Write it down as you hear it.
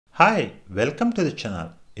Hi, welcome to the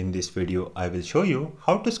channel. In this video, I will show you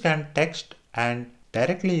how to scan text and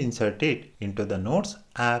directly insert it into the Notes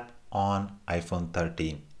app on iPhone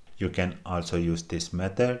 13. You can also use this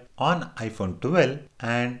method on iPhone 12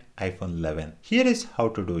 and iPhone 11. Here is how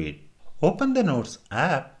to do it. Open the Notes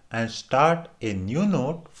app and start a new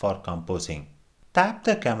note for composing. Tap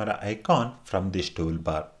the camera icon from this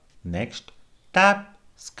toolbar. Next, tap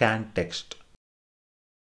Scan Text.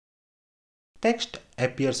 Text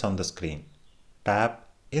appears on the screen. Tap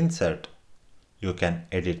Insert. You can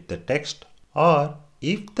edit the text, or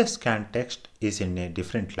if the scanned text is in a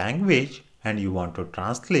different language and you want to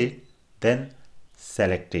translate, then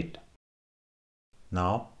select it.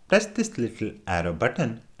 Now press this little arrow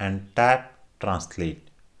button and tap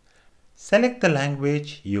Translate. Select the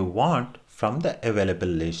language you want from the available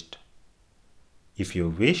list. If you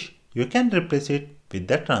wish, you can replace it with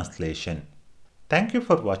the translation. Thank you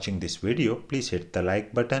for watching this video. Please hit the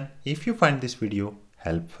like button if you find this video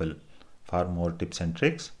helpful. For more tips and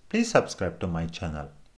tricks, please subscribe to my channel.